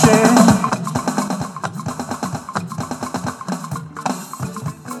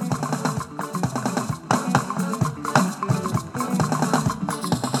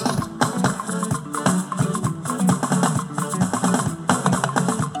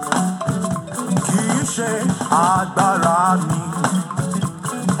ṣe agbára mi,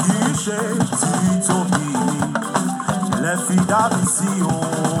 kì í ṣe títóbi mi lẹ fi dá mi sí o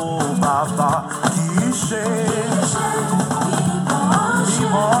bàbá, kì í ṣe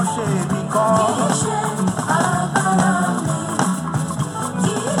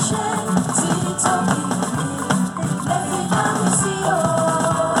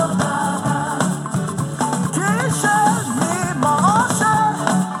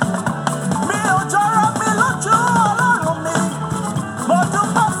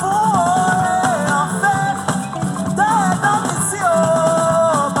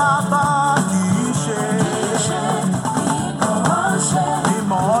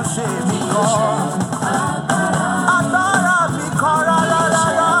mímọ̀ ṣe mi kọ́.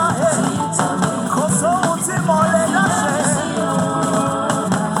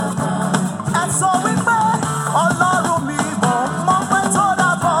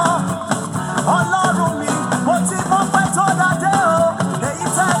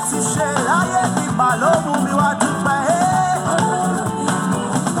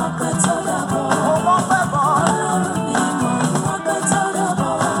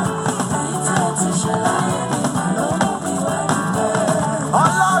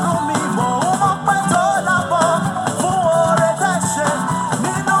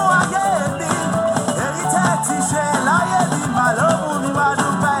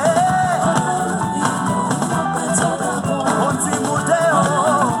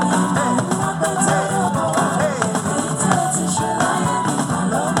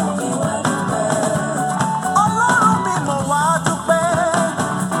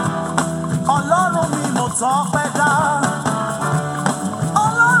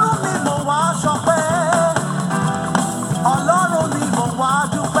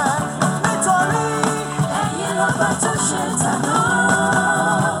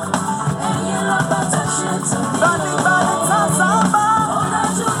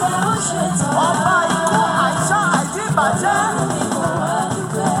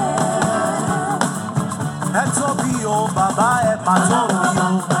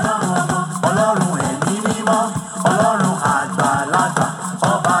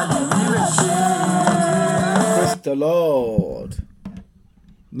 The Lord.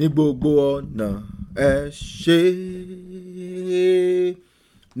 Ní gbogbo ọ̀nà ẹ ṣé,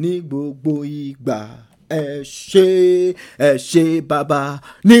 ní gbogbo ìgbà ẹ ṣé bàbá,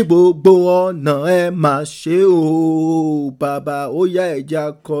 ní gbogbo ọ̀nà ẹ máa ṣe o bàbá, ó yá ẹ jẹ́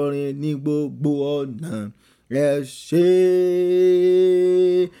á kọrin ní gbogbo ọ̀nà ẹ ṣé,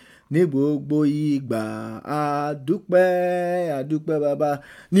 ní gbogbo ìgbà àdúpẹ́ bàbá,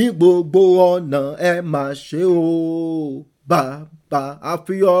 ní gbogbo ọ̀nà ẹ máa ṣe o bàbá, a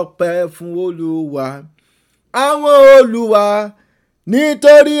fi ọpẹ́ fún Olúwa àwọn olúwa,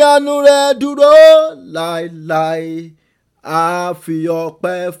 nítorí àánú rẹ̀ dúró láéláé. A fi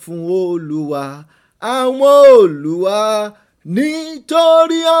ọpẹ́ fún Olúwa àwọn olúwa,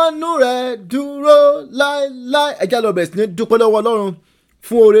 nítorí àánú rẹ̀ dúró láéláé. Ẹ jẹ́ lọ bẹ̀rẹ̀ sí ní dúpẹ́ lọ́wọ́ Ọlọ́run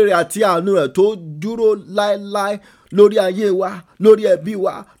fún oore rẹ̀ àti àánú rẹ̀ tó dúró láéláé lórí ayé wa, lórí ẹbí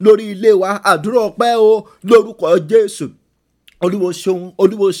wa, lórí ilé wa. Àdúrà ọpẹ́ o lórúkọ Jésù. Olúwo ṣeun,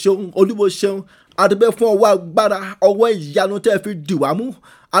 Olúwo ṣeun, Olúwo ṣeun. A dúpẹ́ fún ọwọ́ agbára, ọwọ́ ìyanu tẹ́ fi dì wá mú.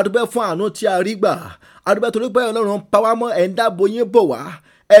 A dúpẹ́ fún àánú tí a rí gbà. A dúpẹ́ torí pé Ọlọ́run pa wá mọ́, ẹ̀ ń dáàbò yín bò wá.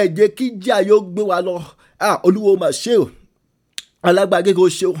 Ẹ jẹ́ kí jíà yóò gbé wa lọ. Olúwo mà ṣe o, alágbára gíga o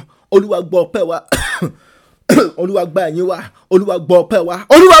ṣe o. Olúwa gbọ́ ọpẹ́ wa. Olúwa gba ẹ̀yìn wa, Olúwa gbọ́ ọpẹ́ wa,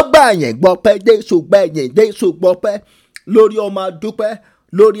 Olúwa gba ẹ̀yìn, gbọ́ ọpẹ́, Jésù gba ẹ̀yìn, Jésù gbọ́ ọpẹ́. Lórí ọmọ adúpẹ́,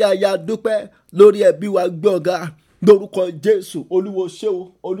 lórí aya adúpẹ́, lórí ẹbí wa gbé ọ̀gá lórúkọ Jésù. Olúwo ṣeun,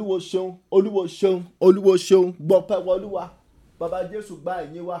 Olúwo ṣeun, Olúwo ṣeun, Olúwo ṣeun. Gbọ́ ọpẹ́ wa Olúwa. Bàbá Jésù gba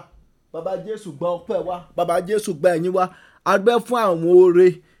ẹ̀yìn wa, Bàbá Jésù gba ọpẹ́ wa, Bàbá Jésù gba ẹ̀yìn wa. A dúpẹ́ fún àwọn oore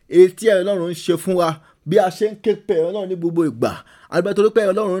etí ẹ̀ Ọlọ́run ń ṣe fún wa bí a ṣe ń ké pe Ọlọ́run ní gbogbo ìgbà. A dúpẹ́ torí pé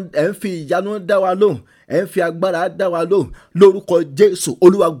Ọlọ́run ẹ̀ ń fi ìyanu dá wa lóhùn, ẹ̀ ń fi agbára dá wa lóhùn lórúkọ Jésù.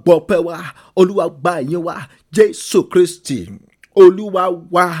 Olúwa gbọ́ ọpẹ́ wa, Olúwa gba ẹ̀yìn wa, Jésù Kristi Olúwa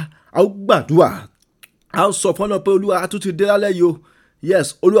wa. A ó gbàdúrà, a ó sọ fún Ọlọ́run pé Olúwa a tún ti dé lálẹ́ yìí o. Yes,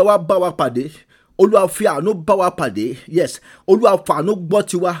 Olúwa wá bá wa pàdé, Olúwa fi àánú bá wa pàdé. Yes, Olúwa fàánú gbọ́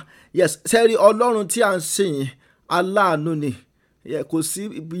tiwa. Yes, sẹ́rí Ọlọ́run tí a ń sìn aláàánú ni. Kò sí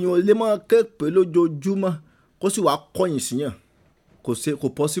ìyàn ilé mọ́ kéèpé lójoojúmọ́ kó sì wá kọ̀yìn síyàn, kò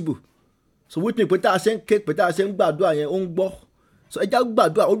possible. So which means pé tá a ṣe ń kéèpé, tá a ṣe ń gbàdúrà yẹn ó ń gbọ́. So ẹ jẹ́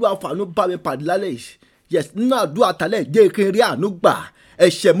gbàdúrà, Olúwa fàánú bá mi pàdé lálẹ́ yìí. Yes, nínú àdúrà tálẹ̀ jẹ́ kí n rí àánú gbà.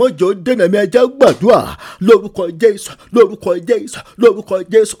 Ẹ̀ṣẹ̀ mọ́jọ́ dènà mi, ẹ jẹ́ gbàdúrà lórúkọ Jésù, lórúkọ Jésù, lórúkọ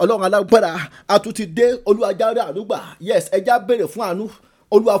Jésù. Ọlọ́run alágbára a tún ti dé, Olúwa jẹ́ rí àánú gbà. Yes, ẹ jẹ́ béèrè fún àánú.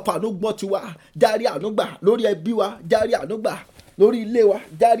 olúwa fàánú gbọ́ tiwa, járí àánú gbà lórí ẹbí wa, járí àánú gbà lórí ilé wa,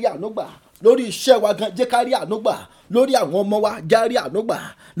 járí àánú gbà lórí iṣẹ́ wa gan, jẹ́ kárí àánú gbà lórí àwọn ọmọ wa, járí àánú gbà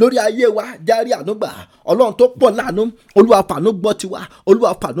lórí ayé wa, járí àánú gbà. Ọlọ́run tó pọ̀ láàánú, olúwa fàánú gbọ́ tiwa,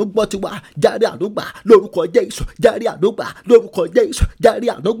 olúwa fàánú gbọ́ tiwa, járí àánú gbà lórúkọ Jésù, járí àánú gbà lórúkọ Jésù, járí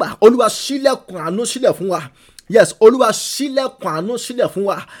àánú gbà. Olúwa ṣílẹ̀kùn àánú sílẹ̀ fún wa. Yes, olúwa ṣílẹ̀kùn àánú sílẹ̀ fún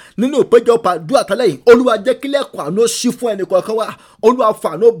wa nínú ìpéjọpọ̀ àdúrà tẹ́lẹ̀. Olúwa jẹ́ kílẹ̀kùn àánú ṣí fún ẹnì kọ̀ọ̀kan wa. Olúwa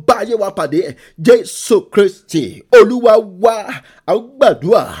fàánú bá ayé wa pàdé. Jésù Kristi olúwa wa. A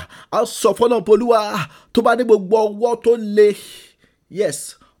gbàdúrà, a sọ fọ́nà pé olúwa tó bá ní gbogbo ọwọ́ tó le, yes,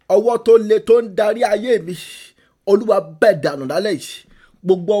 ọwọ́ tó le tó ń darí ayé mi, olúwa bẹ́ẹ̀ dànù lálẹ́ yìí.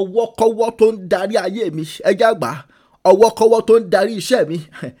 Gbogbo ọwọ́kọ́wọ́ tó ń darí ayé mi, ẹ jẹ́ àgbà, ọwọ́kọ́wọ́ tó ń darí iṣẹ́ mi,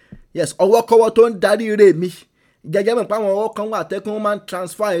 yes, ọwọ́kọ́wọ́ tó ń darí ire mi. Jẹ́jẹ́ mọ̀ pé àwọn ọwọ́ kan wà tẹ́kùn wọ́n máa ń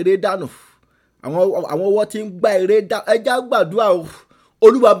transfer eré dànù, àwọn ọwọ́ tí ń gba eré dànù. Ẹ jẹ́ àgbàdúrà o,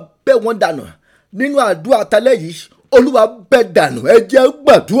 olúwa bẹ́ wọn dànù nínú àdúrà tálẹ́ yìí, olúwa bẹ́ dànù. Ẹ jẹ́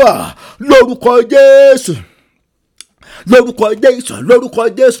àgbàdúrà lórúkọ Jésù, lórúkọ Jésù, lórúkọ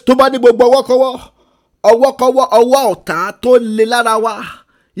Jésù. Tó bá ní gbogbo ọwọ́kọ́wọ́ ọwọ́ ọ̀tá tó le lára wa,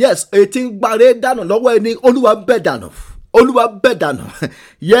 yes, ètí ń gba eré dànù lọ́wọ́ ẹni, olúwa bẹ́ dànù, olúwa bẹ́ dànù.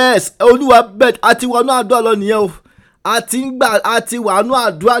 Yes, olúwa bẹ́, àti wọnú àdúrà lọ nìyẹn o, àti wọnú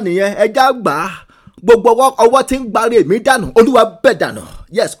àdúrà nìyẹn. Ẹjá gbà á, gbogbo ọwọ́ tí ń gbàre mi dànù, olúwa bẹ́ dànù.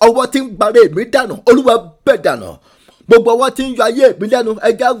 Yes, ọwọ́ tí ń gbàre mi dànù, olúwa bẹ́ dànù. Gbogbo ọwọ́ tí ń yọ ayé mi lẹ́nu,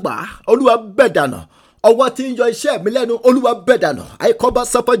 ẹjá gbà á, olúwa bẹ́ dànù. Ọwọ́ tí ń yọ iṣẹ́ mi lẹ́nu, olúwa bẹ́ dànù. Àìkọ́bá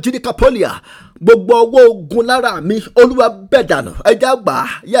sọfọ jíríkà pọ́lìà, gbogbo ọwọ́ ogun lára mi, olúwa bẹ́ dànù. Ẹjá gbà á,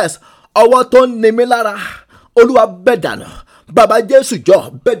 yes, ọwọ́ tó ń ni mi lára, olúwa bẹ́ dànù. Bàbá Jésù jọ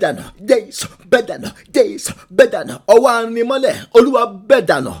bẹ́ dànù, Jésù bẹ́ dànù, Jésù bẹ́ dànù. Ọwọ́ arinmọ́lẹ̀, olúwa bẹ́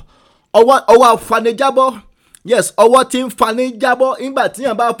dànù. Ọwọ́ afanijábọ́, yes, ọwọ́ tí ń fanijábọ́ nígbà tí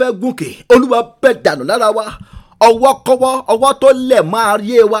yàn bá fẹ́ gùnkè, olúwa bẹ́ dànù lára wa. Ọwọ́kọ́wọ́, ọwọ́ tó lẹ̀ mọ́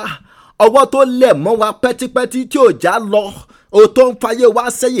ayé wa, ọwọ́ tó lẹ̀ mọ́ wa pẹ́típẹ́tí tí ò já lọ, o tó ń fayé wa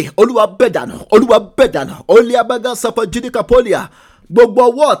sẹ́yìn, olúwa bẹ́ dànù, olúwa bẹ́ dànù. Olè abẹ́gá sọfọ jíríkà pọ́lìà, gbogbo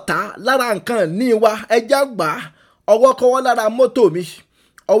ọwọ́ ọ̀tá lára nǹkan ní wa, ẹjá gbà á. Ọwọ́kọ́wọ́ lára mọ́tò mi,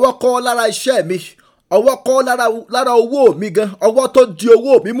 ọwọ́kọ́wọ́ lára iṣẹ́ mi, ọwọ́kọ́wọ́ lára owó mi gan, ọwọ́ tó di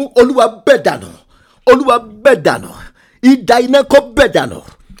owó mi mú, olúwa bẹ́ dànù, olúwa bẹ́ dànù. Idà iná kó bẹ́ dànù.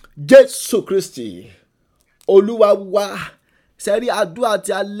 Jésù Kristi olúwa wa. Sẹ́rí àdúrà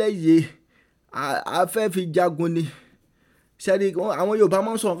tí alẹ́ yìí a fẹ́ fi jagun ni. Sẹ́rí àwọn Yorùbá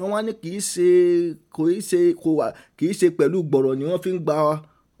máa ń sọ nǹkan wá ní kì í ṣe pẹ̀lú gbọ̀rọ̀ ni wọ́n fi ń gba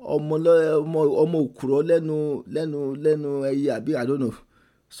ọmọ òkúrọ̀ lẹ́nu ẹyẹ àbí I don't know.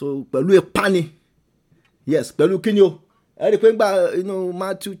 So pẹ̀lú ipá ni, yes, pẹ̀lú kíni o. Ẹ rí i pé ń gba inú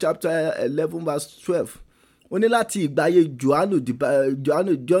Matthew chapter 11 verse 12, ó ní láti ìgbà ayé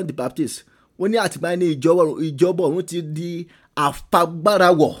John the Baptist, ó ní àtìgbà ní ìjọba ọ̀run ti di àfagbára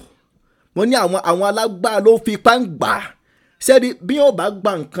wọ̀. Wọ́n ní àwọn alágbára ló fi ipá ń gbà. Sẹ́ni bí yóò bá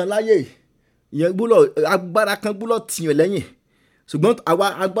gba nǹkan láyé, ìyẹn gbúlọ̀ agbára kan gbúlọ̀ tìyàn lẹ́yìn. Ṣùgbọ́n àwa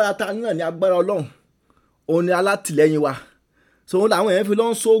agbára tá a ní náà ní agbára Ọlọ́run, òun ni alátìlẹ́yìn wa. So òun làwọn èèyàn fi lọ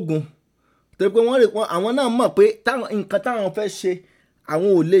ń sóògùn, torí pé àwọn náà mọ̀ pé nǹkan táwọn fẹ́ ṣe, àwọn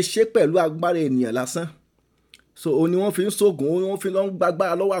ò lè ṣe pẹ̀lú agbára ènìyàn lásán. So òun ni wọ́n fi ń sóògùn, òun ni wọ́n fi lọ ń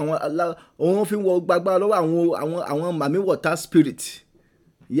gbàgbára lọ́wọ́ òun fi ń wọ gbàgbára lọ́wọ́ àwọn màmí water spirit.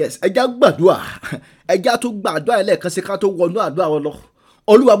 Yes, ẹjá gbàdúrà, ẹjá tó gbàdúrà ẹlẹ́ẹ̀kan sí ká tó wọnú àdúrà wọn lọ.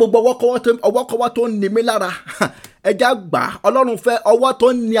 Olúwa gbogbo ọwọ́kọ́wọ́ tó ń ni mí lára, ẹjá gbà. Ọlọ́run fẹ́ ọwọ́ tó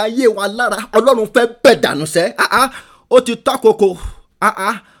ń ni ayé wa lára, Ọlọ́run fẹ́ bẹ́ dànù sẹ́. Ó ti tó àkókò,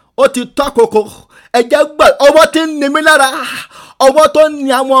 ó ti tó àkókò. Ẹjá gbà, ọwọ́ tí ń ni mí lára, ọwọ́ tó ń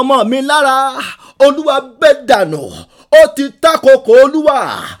ni àwọn ọmọ mi lára, olúwa bẹ́ dànù. Ó ti tó àkókò,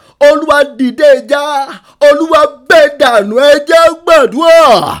 olúwa dìde ìjà, olúwa bẹ́ dànù. Ẹ jẹ́ gbàdúrà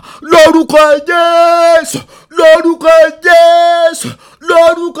lórúkọ Jésù, lórúkọ Jésù,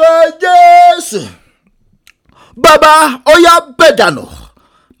 lórúkọ Jésù. Bàbá ó yá bẹ́ dànù.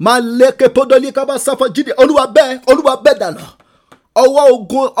 Máa lékè podoli kaba sáfọ jíde, olúwa bẹ́ dànù. Ọwọ́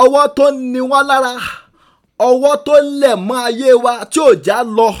ogun, ọwọ́ tó ní wá lára, ọwọ́ tó lẹ̀ mọ́ ayé wa tí ò já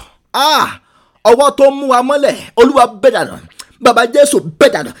lọ, ọwọ́ tó mú wa mọ́lẹ̀, olúwa bẹ́ dànù. Bàbá Jésù bẹ́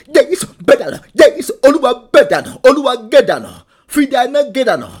dànù, Jésù bẹ́ dànù, Jésù olúwa bẹ́ dànù, olúwa gé dànù, fìdí iná gé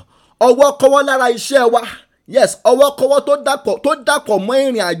dànù. Ọwọ́ kọ́wọ́ lára iṣẹ́ wa, yes, ọwọ́ kọ́wọ́ tó dàpọ̀ mọ́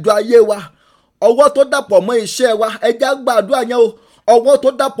ìrìn àjò ayé wa, ọwọ́ tó dàpọ̀ mọ́ iṣẹ́ wa, ẹ jẹ́ gbàdúrà yẹn o. Ọwọ́ tó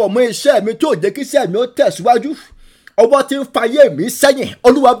dàpọ̀ mọ́ iṣẹ́ mi tí ò jẹ́ kí iṣẹ́ mi ó tẹ̀síwájú, ọwọ́ tí ń fayé mi sẹ́yìn,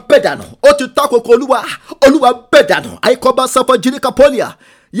 olúwa bẹ́ dànù. Ó ti tó àkókò, olúwa bẹ́ dànù. Àìkọ́bá sọfọ jíríkà pọ́lìà,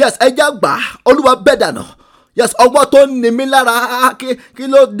 yes, ẹ jẹ́ gbà, olúwa bẹ́ dànù. yes, ọwọ́ tó ń ni mí lára, kí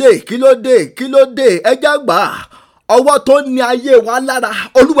ló dé, ẹjẹ́ gbà á. Ọwọ́ tó ń ni ayé wa lára,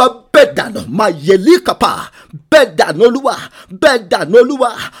 Olúwa bẹ́ẹ̀ dànù, máa yẹ̀lí kàpá, bẹ́ẹ̀ dànù Olúwa, bẹ́ẹ̀ dànù Olúwa,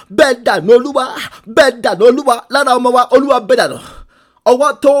 bẹ́ẹ̀ dànù Olúwa, bẹ́ẹ̀ dànù Olúwa lára ọmọ wa, Olúwa bẹ́ẹ̀ dànù. Ọwọ́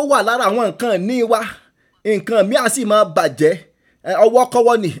tó wà lára àwọn nǹkan ní wa, nǹkan mi á sì máa bàjẹ́, ọwọ́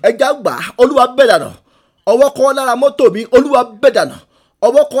kọ́wọ́ ni, ẹjẹ́ gbà á, Olúwa bẹ́ẹ̀ dànù. Ọwọ́ kọ́wọ́ lára mọ́tò mi, Olúwa bẹ́ẹ̀ dànù.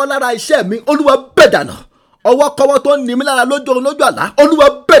 Ọwọ́ kọ́wọ́ lára iṣẹ́ mi, Olúwa bẹ́ẹ̀ dànù. Ọwọ́ kọ́wọ́ tó ń ni mí lára lójú àlá, Olúwa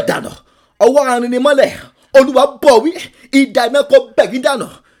bẹ́ẹ̀ dànù. Ọwọ́ arinimọ́lẹ̀, Olúwa bọ̀ wí, idà iná kó bẹ̀gí dànù.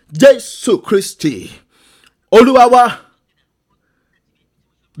 Jésù Kristi Olúwa wa,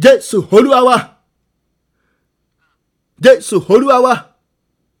 Jésù Olúwa wa, Jésù Olúwa wa.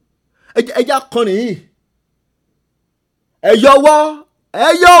 Ẹjẹ́ akọrin yìí, ẹ̀yọwọ́,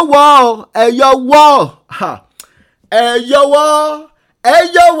 ẹ̀yọwọ́, ẹ̀yọwọ́, ẹ̀yọwọ́,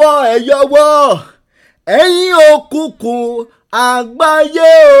 ẹ̀yọwọ́, ẹ̀yọwọ́, ẹ̀yin òkùnkùn àgbáyé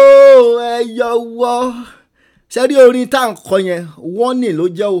o, ẹ̀yọwọ́. Ṣé rí orin tá à ń kọ yẹn, warning ló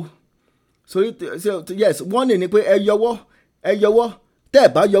jẹ́ o. So yes, warning ni pé ẹ̀yọwọ́, ẹ̀yọwọ́, tẹ́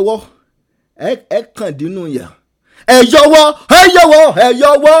ẹ̀ bá yọwọ́, ẹ kàn dínú yẹn. Ẹ̀yọwọ́, ẹ̀yọwọ́,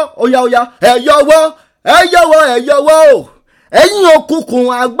 ẹ̀yọwọ́, óyá, ẹ̀yọwọ́, ẹ̀yọwọ́, ẹ̀yọwọ́ o. Ẹ̀yin òkùnkùn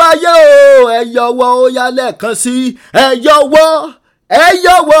àgbáyé o, ẹ̀yọwọ́, óyá lẹ́ẹ̀kan sí. Ẹ̀yọwọ́,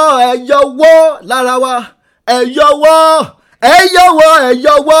 ẹ̀yọwọ́, ẹ̀yọwọ́ lára wa. Ẹ̀yọwọ́, ẹ̀yọwọ́,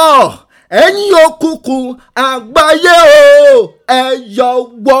 ẹ̀yọwọ́. Ẹ̀yin òkùnkùn àgbáyé o,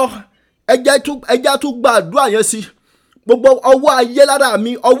 ẹ̀yọwọ́. Ẹjẹ́ tún gbàdúrà yẹn sí. Gbogbo ọwọ́ ayé lára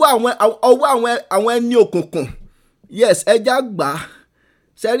mi, ọwọ́ àwọn ẹni òkùnkùn. Yes, ẹjẹ́ gbà.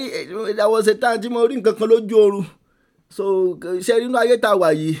 Sẹ́rí ìdáwọ́ ṣetán tí mo rí nǹkan kan lójú oorun. So sẹ́rí inú ayé tá a wà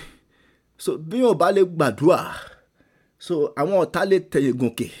yìí. So bí wọn bá lè gbàdúrà, so àwọn ọ̀tá lè tẹ̀yìn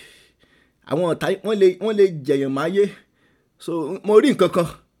gòkè. Àwọn ọ̀tá wọ́n lè jẹ̀yàn máyé. So mo rí nǹkan kan.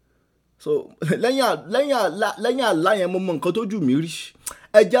 So lẹ́yìn àlá yẹn mo mọ nǹkan tó jù mí rí.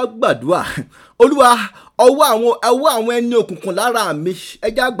 Ẹ jẹ́ gbàdúrà. Olúwa, ọwọ́ àwọn ẹni òkùnkùn lára mi, ẹ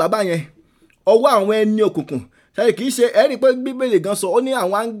jẹ́ gbàgbà yẹn. Ọwọ́ àwọn ẹni òkùnkùn. Ṣé kìí ṣe ẹ rí pé Bíbélì gan sọ, ó ní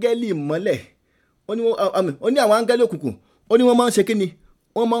àwọn áńgẹ́lì ìmọ́lẹ̀, ó ní àwọn áńgẹ́lì òkùnkùn, ó ní wọ́n máa ń ṣe kíni,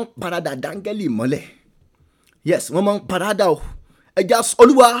 wọ́n máa ń paradà dá áńgẹ́lì ìmọ́lẹ̀. Yes, wọ́n máa ń paradà o. Ẹja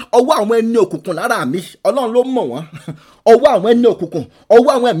Olúwa, ọwọ́ àwọn ẹni òkùnkùn lára mi, Ọlọ́run ló mọ̀ wọ́n. Ọwọ́ àwọn ẹni òkùnkùn,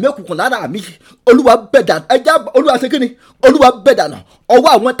 ọwọ́ àwọn ẹ̀mí òkùnkùn lára mi, Olúwa bẹ̀ dànù. Ẹja Olúwa ṣe kíni, Olúwa bẹ̀ dànù. Ọwọ́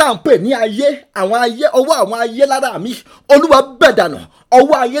àwọn tá à ń pè ní ayé, ọwọ́ àwọn ayé lára mi, Olúwa bẹ̀ dànù.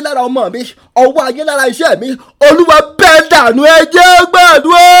 Ọwọ́ ayé lára ọmọ mi, ọwọ́ ayé lára iṣẹ́ mi, Olúwa bẹ̀ dànù. Ẹ jẹ́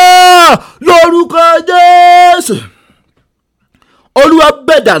gbàdúrà lórúkọ Jésù. Olúwa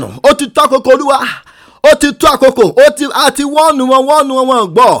bẹ̀ dànù. Ó ti tó àkókò Olúwa. Ó ti tó àkókò, àti wọ́ọ̀nù wọn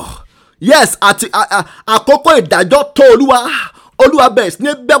gbọ́. Yes, àti àkókò ìdájọ́ tó Olúwa bẹ̀rẹ̀ sí ní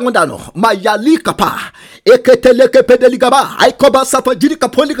bẹ́ wọn dànù. Mayali kapa, eketeleke pedeligaba, àìkọ́ba sàfàjìrì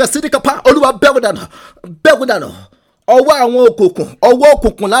kapolika sídìkapa, Olúwa bẹ́ wọn dànù. Ọwọ́ àwọn òkùnkùn, ọwọ́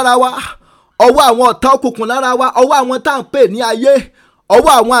òkùnkùn lára wa, ọwọ́ àwọn ọ̀tá òkùnkùn lára wa, ọwọ́ àwọn tá à ń pè ní ayé,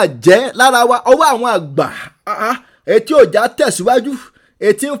 ọwọ́ àwọn àjẹ́ lára wa, ọwọ́ àwọn àgbà, etí òjá tẹ̀síwájú,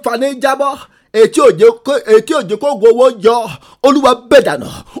 etí ń fani jábọ́, etí òjò kó gbowó yọ, Olúwa bẹ̀ dànù,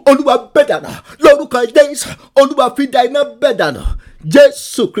 Olúwa bẹ̀ dànù lórúkọ Jésù, Olúwa fi dá iná bẹ̀ dànù.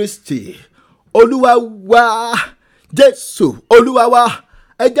 Jésù Kristi Olúwa wa, Jésù Olúwa wa.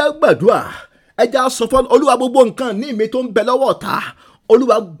 Ẹ jẹ́ gbàdúrà, ẹ jẹ́ sọ fún Olúwa, gbogbo nǹkan ní mi tó ń bẹ lọ́wọ́ ọ̀tá,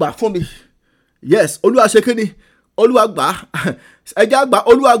 Olúwa gbà fún mi. Yes, Olúwa ṣe kíni, Olúwa gbà. Ẹ jẹ́ gbà,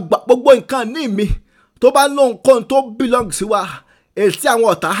 Olúwa gbà gbogbo nǹkan ní mi tó bá lóhun kóhun tó belong sí wa, èsì àwọn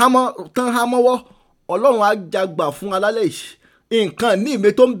ọ̀tá tán há mọ́wọ́, Ọlọ́run á jagbà fún alálẹ̀ yìí. Nǹkan ní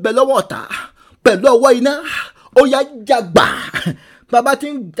ìmẹ́ tó ń bẹ lọ́wọ́ ọ̀tá pẹ̀lú ọwọ́ iná, ó yá jagbà. Bàbá tí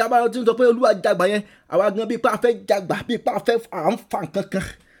ń sọ pé Olúwa jagbà yẹn, àwa gan bí pa fẹ́ jagbà, bí pa fẹ́ à ń fa nǹkan kan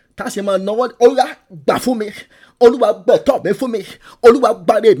tá a ṣe máa náwó, ó yá gbà fún mi. Olúwa gbẹ̀tọ̀ mi fún mi, Olúwa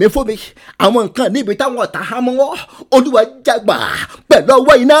gbàre mi fún mi. Àwọn nǹkan níbi táwọn ọ̀tá há mọ́wọ́, Olúwa jagbà pẹ̀lú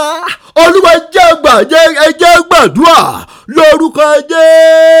ọwọ́ iná. Olúwa jagbà, ẹ jẹ́ gbàdúrà lórúkọ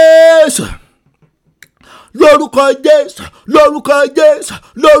Jésù, lórúkọ Jésù, lórúkọ Jésù,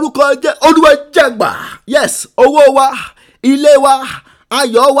 lórúkọ Jésù. Olúwa jagbà. Yes, owó wa, ilé wa,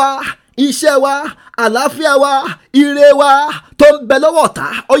 ayọ̀ wa, iṣẹ́ wa, àlàáfíà wa, ire wa tó ń bẹ lọ́wọ́ ọ̀tá,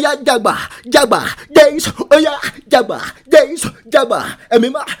 ó yá jagbà, jagbà, Jésù, ó yá jagbà, Jésù, jagbà, ẹ̀mí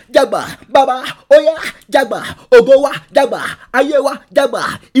má jagbà, bàbá, ó yá jagbà, ògo wa jagbà, ayé wa jagbà,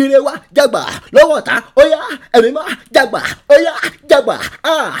 ire wa jagbà lọ́wọ́ ọ̀tá, ó yá ẹ̀mí má jagbà, ó yá jagbà,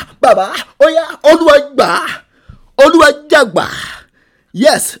 bàbá, ó yá Olúwa gbà, Olúwa jagbà.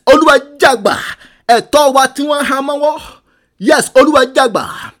 Yes, Olúwa jagbà. ẹ̀tọ́ wa tí wọ́n há mọ́wọ́. Yes, Olúwa jágbà.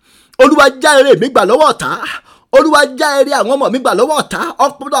 Olúwa já èrè mi gbà lọ́wọ́ ọ̀tá. Olúwa já èrè àwọn ọmọ mi gbà lọ́wọ́ ọ̀tá.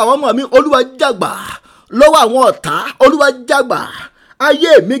 Ọpọlọ àwọn ọmọ mi, Olúwa jágbà lọ́wọ́ àwọn ọ̀tá. Olúwa jágbà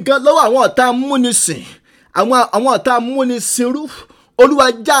ayé mi gan lọ́wọ́ àwọn ọ̀tá múnisìn. Àwọn ọ̀tá múnisìnrú. Olúwa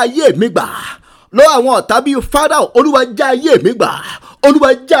já ayé mi gbà lọ́wọ́ àwọn ọ̀tá bíi Fáráò. Olúwa já ayé mi gbà. Olúwa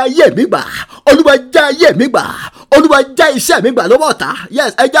já ayé mi gbà. Olúwa já ayé mi gbà. Olúwa já iṣẹ́ mi gbà lọ́wọ́ ọ̀tá.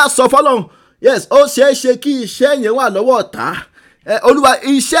 Yes, ẹ já sọ fọ́lọ́run. Yes, ó ṣeé ṣe kí iṣẹ́ yẹn wà lọ́wọ́ ọ̀tá. Olúwa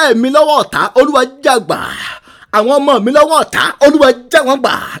iṣẹ́ mi lọ́wọ́ ọ̀tá. Olúwa já gbà. Àwọn ọmọ mi lọ́wọ́ ọ̀tá. Olúwa já wọn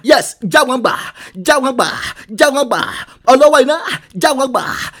gbà. Yes, já wọn gbà. Já wọn gbà. Já wọn gbà. Ọlọ́wọ́ iná já wọn gbà.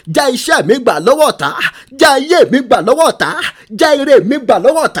 Já iṣẹ́ mi gbà lọ́wọ́ ọ̀tá. Já ayé mi gbà lọ́wọ́ ọ̀tá. Já ire mi gbà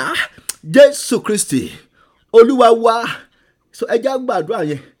lọ́wọ́ ọ̀tá. Jésù Kristi Olúwa wa. So ẹ já gbàdúrà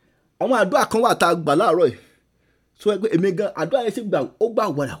yẹn. Àwọn àdúrà kan wà tá a gbà láàárọ̀ yìí. So ẹ pé èmi gan àdúrà yẹn sì gbà ó gbà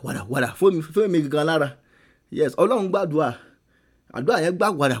wàrà fún mi gan lára. Yes, Ọlọ́run gbàdúrà. Àdúrà yẹn gbà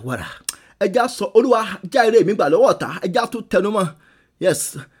wàrà. Ẹja sọ Olúwa já ire mi gbà lọ́wọ́ ọ̀tá. Ẹja tún tẹnumọ́. Yes,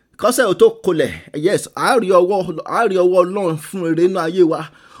 kọ́sẹ̀ ò tó kolẹ̀. Yes, àárí ọwọ́ Ọlọ́run fún ire inú ayé wa.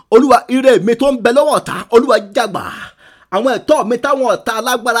 Olúwa ire mi tó ń bẹ lọ́wọ́ ọ̀tá. Olúwa jágbà. Àwọn ẹ̀tọ́ mi táwọn ọ̀tá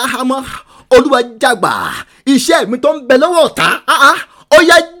alágbára há mọ́. Olúwa jágbà. Iṣẹ́ mi tó ń bẹ lọ́wọ́ ọ̀tá. Ó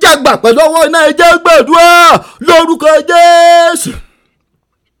yá jágbà pẹ̀lú ọwọ́ iná. Ẹ jẹ́ gbàdúrà lórúkọ Jésù.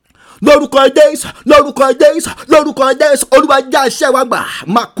 Lórúkọ Jésù, lórúkọ Jésù, lórúkọ Jésù. Olúwa já iṣẹ́ wa gbà.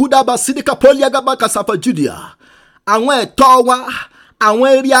 Makudaba sidika poliagaba kasafa Judea. Àwọn ẹ̀tọ́ wa, àwọn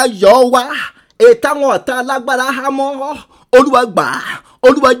eré ayọ̀ wa, ètò àwọn ọ̀tá alágbára há mọ́. Olúwa gbà.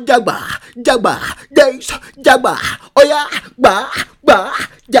 Olúwa jágbà. Jésù jágbà. Ó yá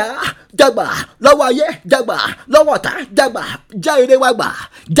jágbà lọ́wọ́ ayé, jágbà lọ́wọ́ ọ̀tá, jágbà já ire wa gbà,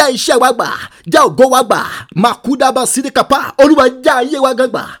 já iṣẹ́ wa gbà, já ògo wa gbà. Makudaba sidika pa. Olúwa já ayé wa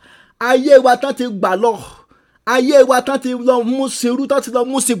gbà. Ayé wa tán ti gbà lọ. Ayé wa tán ti lọ mú sírú, tán ti lọ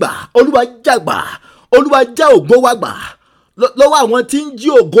mú sí gbà. Olúwa jágbà. Olúwa já ògo wa gbà. Lọ́wọ́ àwọn tí ń jí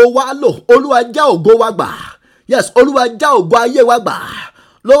ògo wa lò. Olúwa já ògo wa gbà. Yes, Olúwa já ògo ayé wa gbà.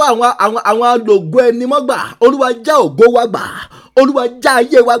 Lọ́wọ́ àwọn alògo ẹni mọ́ gbà. Olúwa já ògo wa gbà. Olúwa já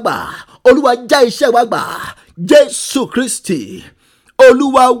ayé wa gbà. Olúwa já iṣẹ́ wa gbà. Jésù Kristi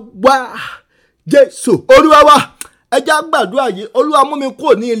Olúwa wa. Jésù Olúwa wa. Ẹ já gbàdúrà yìí. Olúwa mú mi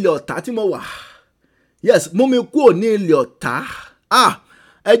kúrò ní ilẹ̀ ọ̀tá tí mo wà. Yes, mú mi kúrò ní ilẹ̀ ọ̀tá.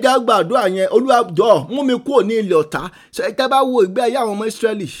 Ẹ já gbàdúrà yẹn. Olúwa jọ̀ọ́ mú mi kúrò ní ilẹ̀ ọ̀tá. So ẹ já bá wo ìgbé ayé àwọn ọmọ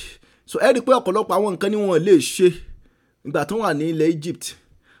Ísírẹ́lì. So ẹ rí i pé ọ̀pọ̀lọpọ̀ àwọn nǹkan ni wọ́n lè ṣe nígbà tó wà ní ilẹ̀ Egypt.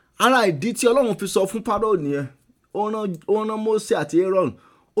 Ara ìdí tí Ọlọ́run fi sọ fún Fáráò nìyẹn. Ó rán Mósè àti Aaron.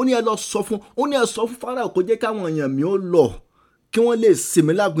 Ó ní ẹ sọ fún Fáráò kó jẹ́ káwọn èèyàn mi ó lọ kí wọ́n lè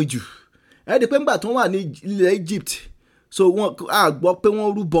sinmi lágbèjù. Ẹ rí i pé nígbà tó wà ní ilẹ̀ Egypt, so wọ́n á gbọ́ pé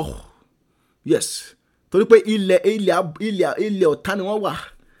wọ́n rúbọ. Yes, torí pé ilẹ̀ ọ̀tá ni wọ́n wà.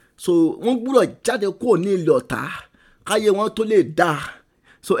 So wọ́n gbúdọ̀ jáde kúrò ní ilẹ̀ ọ̀tá káyé wọn tó lè dáa.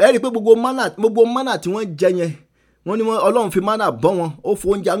 So ẹ rí i pé gbogbo mánà tí wọ́n jẹ yẹn, wọ́n ní Ọlọ́run fi mánà bọ́ wọn. Ó fo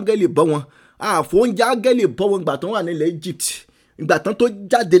oúnjẹ áńgẹ́lì bọ́ wọn. Fo oúnjẹ áńgẹ́lì bọ́ wọn ìgbà tó wà ní ilẹ̀ Egypt. Ìgbà tán tó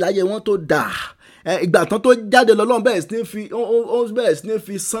jáde láyé wọn tó dáa. Ìgbà tán tó jáde lọ́lọ́run bẹ̀rẹ̀ sí ní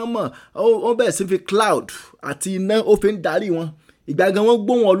fi sánmọ̀, ó bẹ̀rẹ̀ sí ní fi cloud àti iná ó fi ń darí wọn. Ìgbà gan wọ́n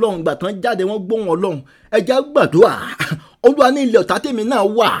gbóhùn Ọlọ́run. Ìgbà tán jáde wọ́n gbóhùn Ọlọ́run. Ẹ jẹ́ gbàdúrà. Olúwa ní ilẹ̀ ọ̀tá tèmi náà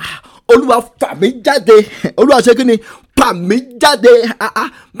wà. Olúwa fà mí jáde. Olúwa ṣe kí ni? Fà mí jáde.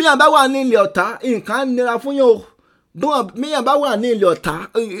 Bí yàn bá wà ní ilẹ̀ ọ̀tá, nǹkan á nira fún yín o. Bí yàn bá wà ní ilẹ̀ ọ̀tá,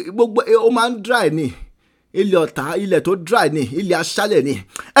 gbogbo ó máa ń dry ni. Ilẹ̀ ọ̀tá, ilẹ̀ tó dry ni, ilẹ̀ aṣálẹ̀ ni.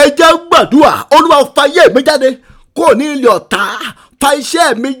 Ẹ jẹ́ gbàdúrà. Olúwa fà ayé mi jáde kò ní ilẹ̀ ọ̀tá. Fà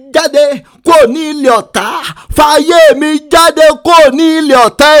iṣẹ́ mi jáde kò ní ilẹ̀ ọ̀tá. Fà ayé mi jáde kò ní ilẹ̀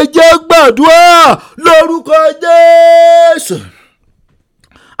ọ̀tá. Ẹ jẹ́ gbàdúrà lórúkọ Jésù.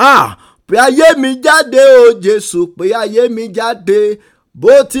 Pè ayé mi jáde o Jésù, pè ayé mi jáde.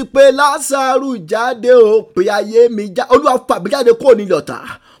 Bó ti pè Lásárù jáde o, pè ayé mi jáde. Olúwa fà mí jáde kò ní ilẹ̀ ọ̀tá.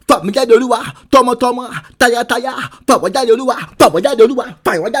 Fà mí jáde Olúwa, tọmọtọmọ, tayátayá. Fà wọ́n jáde Olúwa, fà wọ́n jáde Olúwa,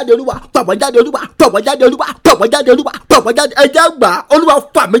 fà wọ́n jáde Olúwa, fà wọ́n jáde Olúwa, fà wọ́n jáde Olúwa, fà wọ́n jáde Olúwa, fà wọ́n jáde. Ẹ jẹ́ gbà. Olúwa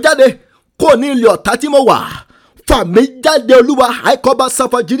fà mí jáde kò ní ilẹ̀ ọ̀tá tí mo wà. Fà mí jáde Olúwa. Àìkọ́bá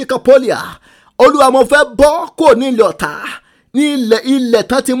sáfà jíríkà pọ́lìà. Olúwa mo fẹ́ bọ́ kò ní ilẹ̀ ọ̀tá. Ní ilẹ̀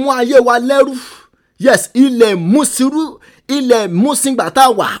tán ti mú ayé wa lẹ́rú. Yes, ilẹ̀ músirú, ilẹ̀ músìngbà tá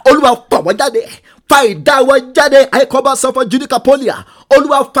a wà. Olúwa fà wọ́n jáde. Fà ìdá wa jáde. Àìkọ́bá sáfà jíríkà pọ́lìà.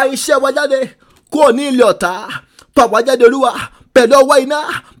 Olúwa fà iṣẹ́ wa jáde kò ní ilẹ̀ ọ̀tá. Fà wọ́n jáde Olúwa. Pẹ̀lú ọwọ́ iná,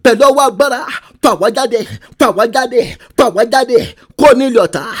 pẹ̀lú ọwọ́ agbára, fà wá jáde, fà wá jáde, fà wá jáde kó nílé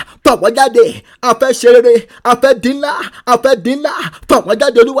ọ̀tá, fà wá jáde, a fẹ́ ṣe rere, a fẹ́ dín ńlá, a fẹ́ dín ńlá, fà wá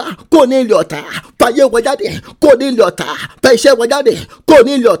jáde olúwa kó nílé ọ̀tá, fàyè wá jáde kó nílé ọ̀tá, fà iṣẹ́ wá jáde kó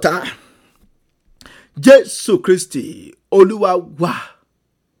nílé ọ̀tá. Jésù Kristi olúwa wa.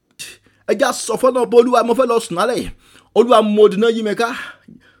 Ẹja sọ fọ́nà bó olúwa mo fẹ́ lọ sùn lálẹ́, olúwa mo dènà yí mi ká,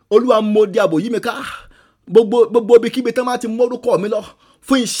 olúwa mo di àbò yí mi ká, gbogbo ibi kíbi tán máa ti mórúkọ mi lọ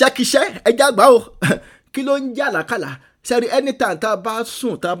fún iṣẹ́kíṣẹ́, ẹja gbà ó. Kí ló ń jẹ́ àlàkàlà? Sẹ́rí anytime tá a bá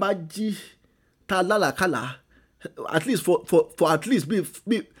sùn, tá a bá jí, tá a lálàkàlà, at least for at least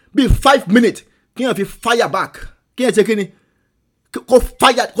be 5 minutes kí yẹn fi fire back, kí yẹn ṣe kí ni kó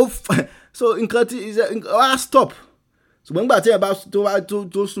fire so nǹkan tí wá stop. Ṣùgbọ́n nígbà tí ẹ bá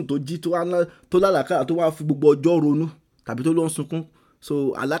tó sùn tó jí tó lálàkàlà tó wá fi gbogbo ọjọ́ ronú tàbí tó ló ń sunkún, so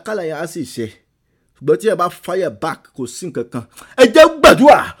àlàkàlà yẹn á sì ṣe. Ṣùgbọ́n tí ẹ bá fire back kò sí nǹkan kan. Ẹ jẹ́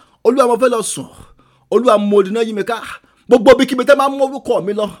gbàdúrà, olúwa mo fẹ́ lọ sùn, olúwa mo dènà yí mi ká, gbogbo bí kíbi tẹ́ máa ń mú orúkọ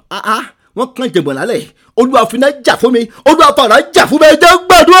mi lọ, wọ́n kàn jẹ̀gbọ̀n lálẹ́, olúwa fi náà jà fún mi, olúwa fàrà jà fún mi. Ẹ jẹ́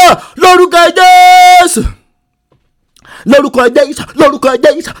gbàdúrà lórúkọ Jésù, lórúkọ Jésù, lórúkọ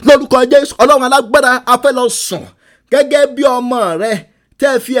Jésù, lórúkọ Jésù. Ọlọ́run alágbára, a fẹ́ lọ sùn gẹ́gẹ́ bí ọmọ rẹ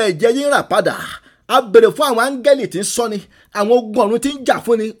tẹ́ fi ẹ̀jẹ̀ yín rà padà. A béèrè fún àwọn áńgẹ́lì tí ń ṣọ́ni, àwọn ogun ọ̀run tí ń jà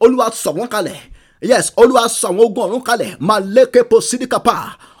fún ni, olúwa sọ̀ wọ́n kalẹ̀. Yes, olúwa sọ̀ àwọn ogun ọ̀run kalẹ̀. Màlékèpò sídìkàpà,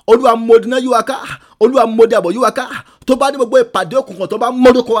 olúwa mọ̀dínà yíwa ká, olúwa mọ̀dí àbọ̀ yíwa ká. Tó bá ní gbogbo ìpàdé òkùnkùn tó bá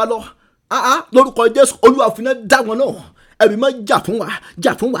mọ́dúnkọ wa lọ, lórúkọ Jésù, olúwa fi náà dá wọn náà. Ẹ̀mí máa jà fún wa,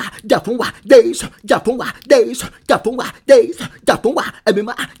 jà fún wa, jà fún wa, Jésù, jà fún wa, Jésù, jà fún wa, Jésù, jà fún wa. Ẹ̀mí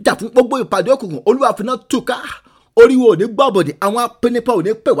máa jà fún gbogbo ìpàdé òkùnkùn, olúwa fi náà túká. Oríwo ò ní gbàbọ̀dẹ̀, àwọn apẹnipa ò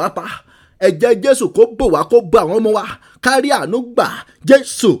ní pè wá pa. Ẹ̀jẹ̀ Jésù kó bò wá, kó bò àwọn ọmọ wa, kárí àánú gbà.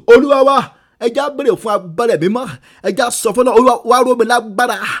 Jésù olúwa wa. Ẹja béèrè fún agbára ẹ̀mí mọ́, ẹja sọ fún náà, olúwa wá ró mi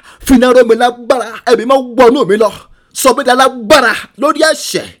lágbára, fìnnà ró mi lágbára, ẹ̀mí mọ́ wọnú mi lọ, sọ mí dá lágbára lórí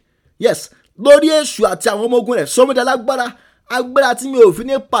ẹ̀ṣẹ̀, yes, lórí èṣù àti àwọn ọmọ ogun rẹ̀, sọ mí dá lágbára, agbára tí mi ò fi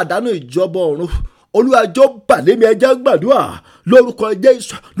ní pàdánù ìjọba ọ̀run. Olúwa jọ̀ọ́ bàlẹ́ mi, ẹja gbàdúrà lórúkọ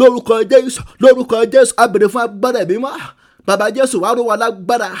Jésù, lórúkọ Jésù, lórúkọ Jésù. A béèrè fún agbára ẹ̀mí mọ́, bàbá Jésù wá ró wa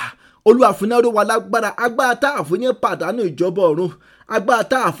lágbára, olúwa fìnnà ró wa lágbára, agbára tá a fi ní pàdánù ìjọba ọ̀run, agbára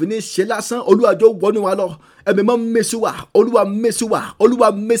tá a fi ní ṣe lásán, olúwa jọ̀ọ́ wọnú wa lọ. Ẹ̀mí mọ́ mẹ́sí wa, olúwa mẹ́sí wa, olúwa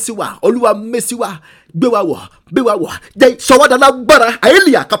mẹ́sí wa, olúwa mẹ́sí wa, gbé wa wọ̀, jẹ́ sọ̀wọ́dà lágbára,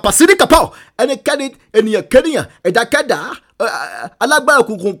 àyèlìyà kàpàsírí kàpọ̀, ẹnikẹ́ni ènìyàn kẹ́nìyàn ẹ̀dákẹ́dà alágbára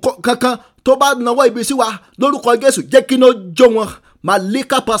òkùnkùn kankan tó bá nawọ́ ibi sí wa, lórúkọ Jésù jẹ́ kí iná jó wọn.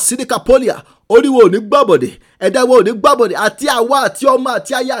 Màlíkà pàsírí kàpọ́lìà, oríwo ò ní gbàbọ̀dẹ̀, ẹ̀dá wo ò ní gbàbọ̀dẹ̀, àti àwa àti ọmọ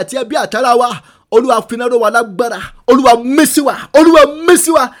àti aya àti ẹbí àtàrà wa, olúwa fìnnà ró wa lágbára, olúwa mẹ́sí wa, olúwa mẹ́sí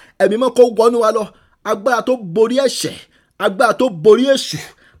wa. Ẹ̀mí mọ́ kó wọnú wa lọ, agbára tó borí ẹ̀ṣẹ̀, agbára tó borí èṣù,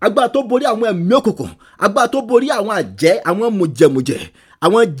 agbára tó borí àwọn ẹ̀mí òkùnkùn, agbára tó borí àwọn àjẹ́, àwọn mùjẹ̀mùjẹ̀,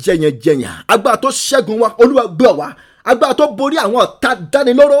 àwọn jẹ̀yànjẹ̀yàn, agbára tó ṣẹ́gun wa, olúwa gbé wa, agbára tó borí àwọn ọ̀tá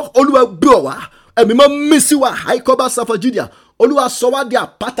dánilóró, olúwa gbé wa. Ẹ̀mí mọ́ mẹ́sí wa, àìkọ́bá sáfà judea, olúwa sọ wá di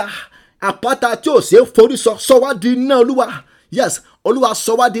àpáta tí ò ṣe é forí sọ wá di iná olúwa. Yes, olúwa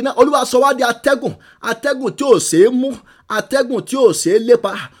sọ wá di iná, olúwa sọ wá di atẹ́gùn tí ò ṣe é mú, atẹ́gùn tí ò ṣe é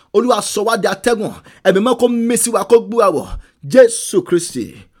lépa, olúwa sọ wá di atẹ́gùn. Ẹ̀mí mọ́ kó mẹ́sí wa, kó gbé wa wọ̀. Jésù Kristi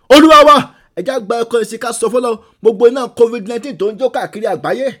olúwa wa. Ẹja gba ẹ̀kọ́ ìsìnká sọ fọlọ́ gbogbo iná COVID-19 tó ń jó káàkiri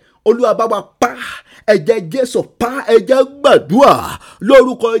àgbáyé, olúwa bá wa pa, ẹ̀jẹ̀ Jésù pa. Ẹ̀jẹ̀ gbàdúrà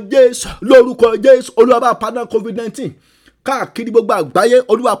lórúkọ Jésù, lórúkọ Jésù, olúwa bá pa náà COVID-19 káàkiri gbogbo àgbáyé,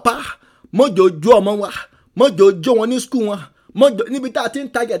 olúwa pa. Mọ́jọ́ ojú ọmọ wa, mọ́jọ́ ojú wọn ní skul wọn, mọ́jọ́ níbi tá a ti ń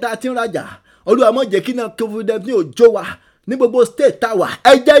tajà, tá a ti ń rajà, olúwa mọ́ jẹ́ kí náà COVID-19 òjò wa ní gbogbo state tá a wà.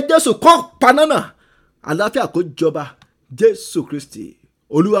 Ẹ̀jẹ̀ Jésù kó paná náà, àlàáfíà kó jọba. Jésù Kristi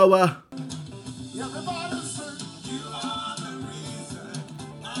olúwa wa.